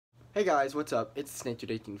Hey guys, what's up? It's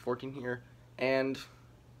SnakeDude1814 here, and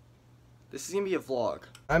this is gonna be a vlog.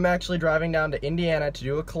 I'm actually driving down to Indiana to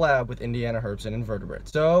do a collab with Indiana Herps and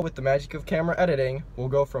Invertebrates. So, with the magic of camera editing, we'll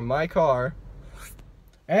go from my car,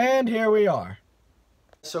 and here we are.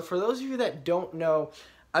 So for those of you that don't know,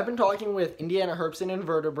 I've been talking with Indiana Herps and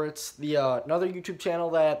Invertebrates, another YouTube channel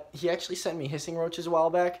that he actually sent me hissing roaches a while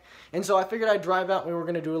back. And so I figured I'd drive out and we were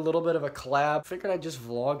going to do a little bit of a collab. Figured I'd just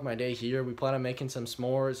vlog my day here. We plan on making some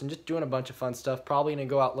s'mores and just doing a bunch of fun stuff. Probably going to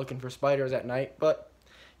go out looking for spiders at night. But,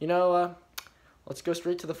 you know, let's go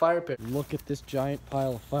straight to the fire pit. Look at this giant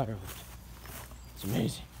pile of firewood. It's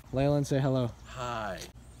amazing. Laylan, say hello. Hi.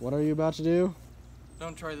 What are you about to do?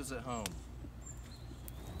 Don't try this at home.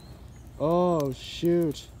 Oh,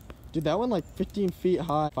 shoot. Dude, that went like 15 feet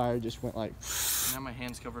high. Fire just went like... Now my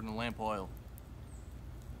hand's covered in lamp oil.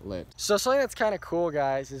 Lit. So something that's kind of cool,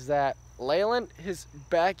 guys, is that Laylan, his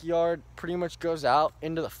backyard pretty much goes out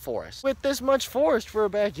into the forest. With this much forest for a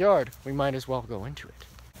backyard, we might as well go into it.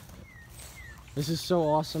 This is so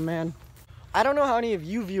awesome, man. I don't know how any of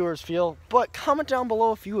you viewers feel, but comment down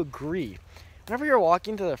below if you agree. Whenever you're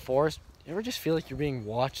walking to the forest, you ever just feel like you're being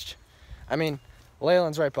watched? I mean,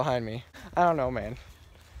 Laylan's right behind me. I don't know, man.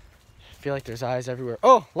 I feel like there's eyes everywhere.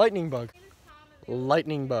 Oh, lightning bug.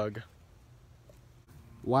 Lightning bug.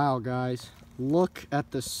 Wow, guys. Look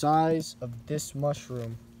at the size of this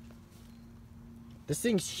mushroom. This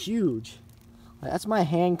thing's huge. That's my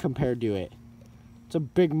hand compared to it. It's a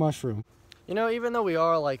big mushroom. You know, even though we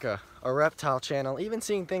are like a reptile channel, even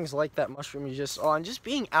seeing things like that mushroom you just saw and just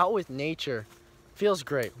being out with nature feels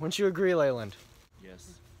great. Wouldn't you agree, Layland?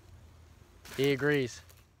 Yes. He agrees.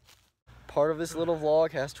 Part of this little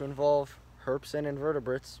vlog has to involve herps and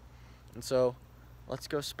invertebrates, and so let's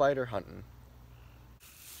go spider hunting.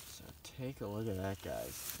 So take a look at that,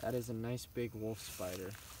 guys. That is a nice big wolf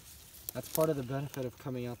spider. That's part of the benefit of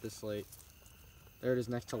coming out this late. There it is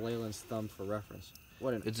next to Layland's thumb for reference.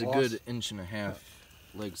 What an It's a good 1.5-inch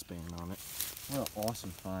leg span on it. What an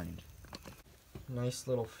awesome find. Nice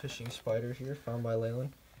little fishing spider here found by Layland.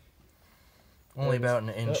 Only about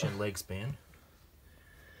 1 inch in leg span.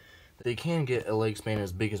 They can get a leg span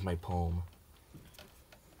as big as my palm.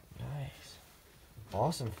 Nice.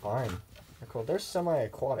 Awesome find. They're cool. They're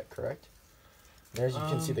semi-aquatic, correct? There's, you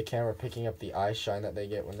can see the camera picking up the eye shine that they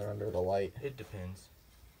get when they're under the light. It depends.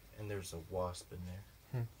 And there's a wasp in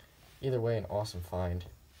there. Either way, an awesome find.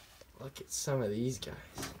 Look at some of these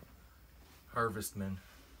guys. Harvestmen.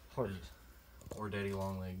 Or daddy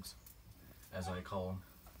long legs, as I call them.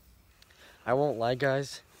 I won't lie,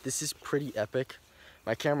 guys. This is pretty epic.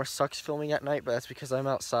 My camera sucks filming at night, but that's because I'm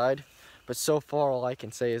outside. But so far, all I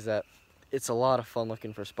can say is that it's a lot of fun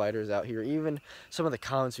looking for spiders out here. Even some of the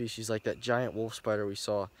common species, like that giant wolf spider we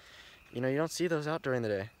saw. You know, you don't see those out during the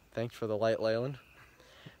day. Thanks for the light, Layland.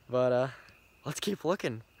 But, let's keep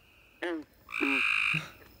looking.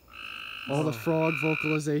 All the frog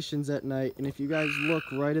vocalizations at night. And if you guys look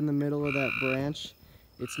right in the middle of that branch,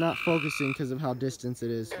 it's not focusing because of how distant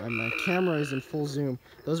it is. My camera is in full zoom.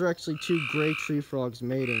 Those are actually 2 gray tree frogs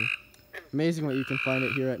mating. Amazing what you can find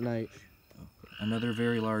it here at night. Another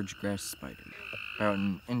very large grass spider. About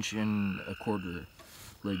 1.25 inch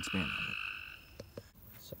leg span on it.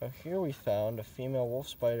 So here we found a female wolf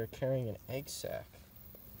spider carrying an egg sac.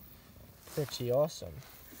 Pretty awesome.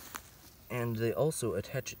 And they also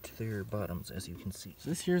attach it to their bottoms, as you can see.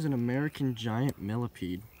 So this here is an American giant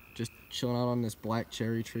millipede. Just chilling out on this black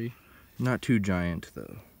cherry tree. Not too giant,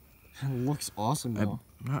 though. It looks awesome, though.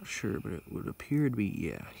 I'm not sure, but it would appear to be,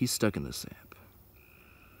 yeah, he's stuck in the sap.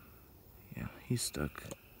 Yeah, he's stuck.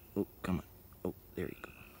 Oh, come on. Oh, there you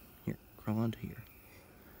go. Here, crawl onto here.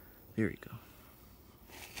 There you go.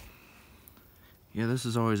 Yeah, this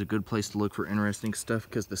is always a good place to look for interesting stuff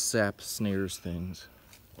because the sap snares things.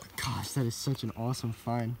 Gosh, that is such an awesome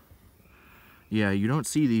find. Yeah, you don't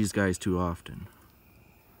see these guys too often.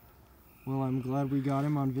 Well, I'm glad we got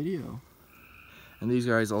him on video. And these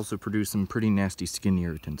guys also produce some pretty nasty skin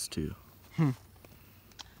irritants too.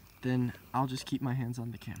 Then I'll just keep my hands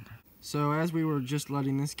on the camera. So as we were just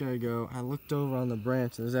letting this guy go, I looked over on the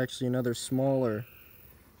branch and there's actually another smaller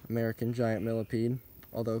American giant millipede,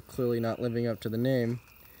 although clearly not living up to the name.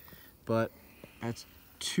 But that's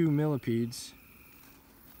 2 millipedes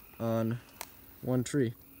on 1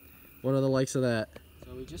 tree. What are the likes of that?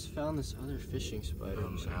 So we just found this other fishing spider.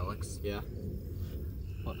 Alex? Yeah.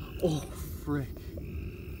 Oh, frick.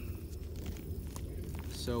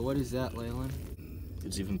 So what is that, Layland?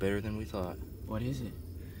 It's even better than we thought. What is it?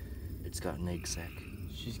 It's got an egg sac.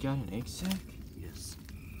 She's got an egg sac? Yes.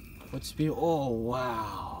 What speed? Oh,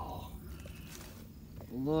 wow.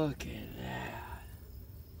 Look at that.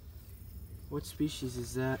 What species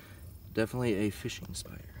is that? Definitely a fishing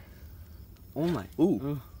spider. Oh my.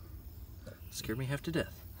 Ooh. Scared me half to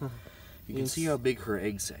death. You can see how big her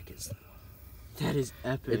egg sac is, though. That is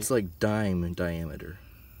epic. It's like dime in diameter.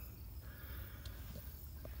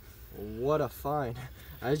 What a find.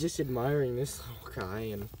 I was just admiring this little guy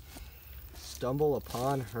and stumble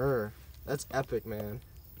upon her. That's epic, man.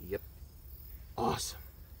 Yep. Awesome.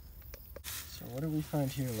 So what do we find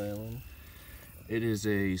here, Leyland? It is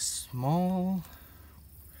a small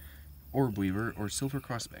orb weaver or silver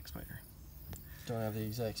crossback spider. Don't have the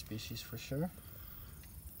exact species for sure,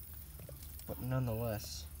 but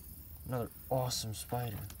nonetheless, another awesome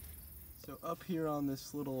spider. So up here on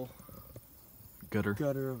this little Gutter.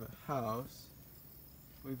 of a house,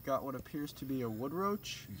 we've got what appears to be a wood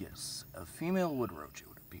roach. Yes, a female wood roach, it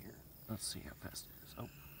would appear. Let's see how fast it is. Oh,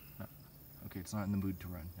 no. Okay, it's not in the mood to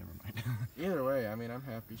run. Never mind. Either way, I mean, I'm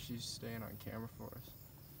happy she's staying on camera for us.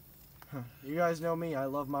 You guys know me, I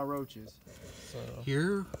love my roaches. So.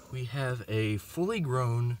 Here we have a fully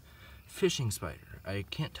grown fishing spider. I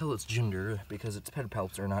can't tell its gender because its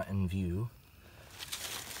pedipalps are not in view,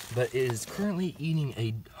 but it is currently eating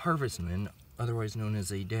a harvestman, otherwise known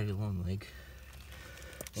as a daddy longleg.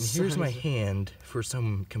 And here's my hand for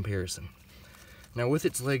some comparison. Now with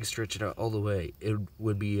its legs stretched out all the way, it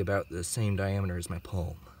would be about the same diameter as my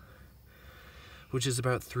palm, which is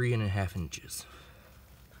about 3.5 inches.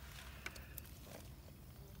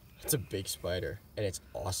 It's a big spider, and it's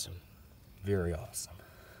awesome. Very awesome.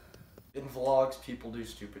 In vlogs, people do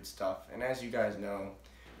stupid stuff, and as you guys know,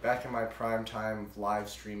 back in my prime time of live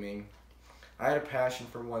streaming, I had a passion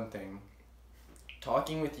for one thing: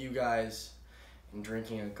 talking with you guys and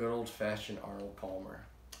drinking a good old-fashioned Arnold Palmer.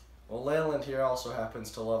 Well, Leyland here also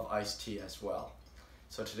happens to love iced tea as well.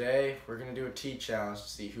 So today, we're going to do a tea challenge to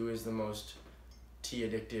see who is the most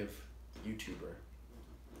tea-addictive YouTuber.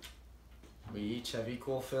 We each have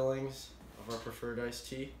equal fillings of our preferred iced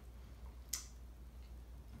tea.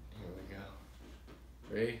 Here we go.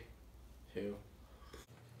 3, 2.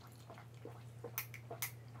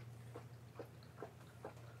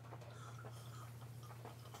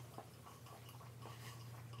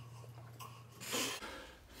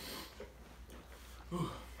 Ooh,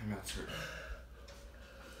 my mouth's hurting.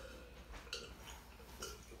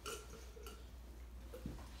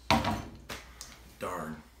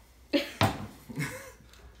 Darn.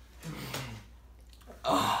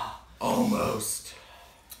 Almost.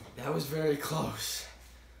 That was very close.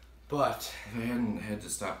 But I hadn't had to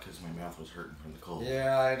stop because my mouth was hurting from the cold.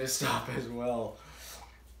 yeah, I had to stop as well.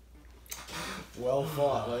 Well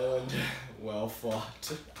fought, Leyland. Well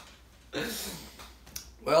fought.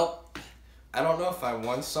 Well, I don't know if I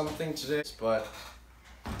won something today, but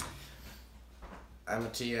I'm a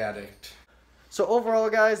tea addict. So overall,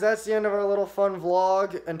 guys, that's the end of our little fun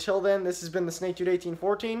vlog. Until then, this has been the Snake Dude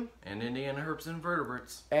 1814. And Indiana Herps and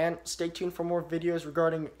Invertebrates. And stay tuned for more videos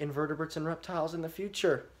regarding invertebrates and reptiles in the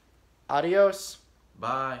future. Adios.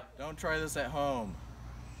 Bye. Don't try this at home.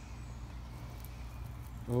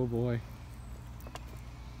 Oh boy.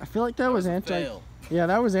 I feel like that was Fail. Yeah,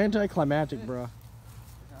 that was anticlimactic, bro. Now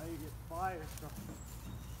you get fire stuff.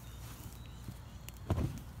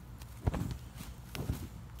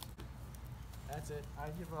 That's it. I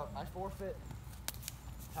give up. I forfeit.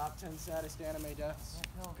 Top 10 saddest anime deaths.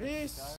 Peace.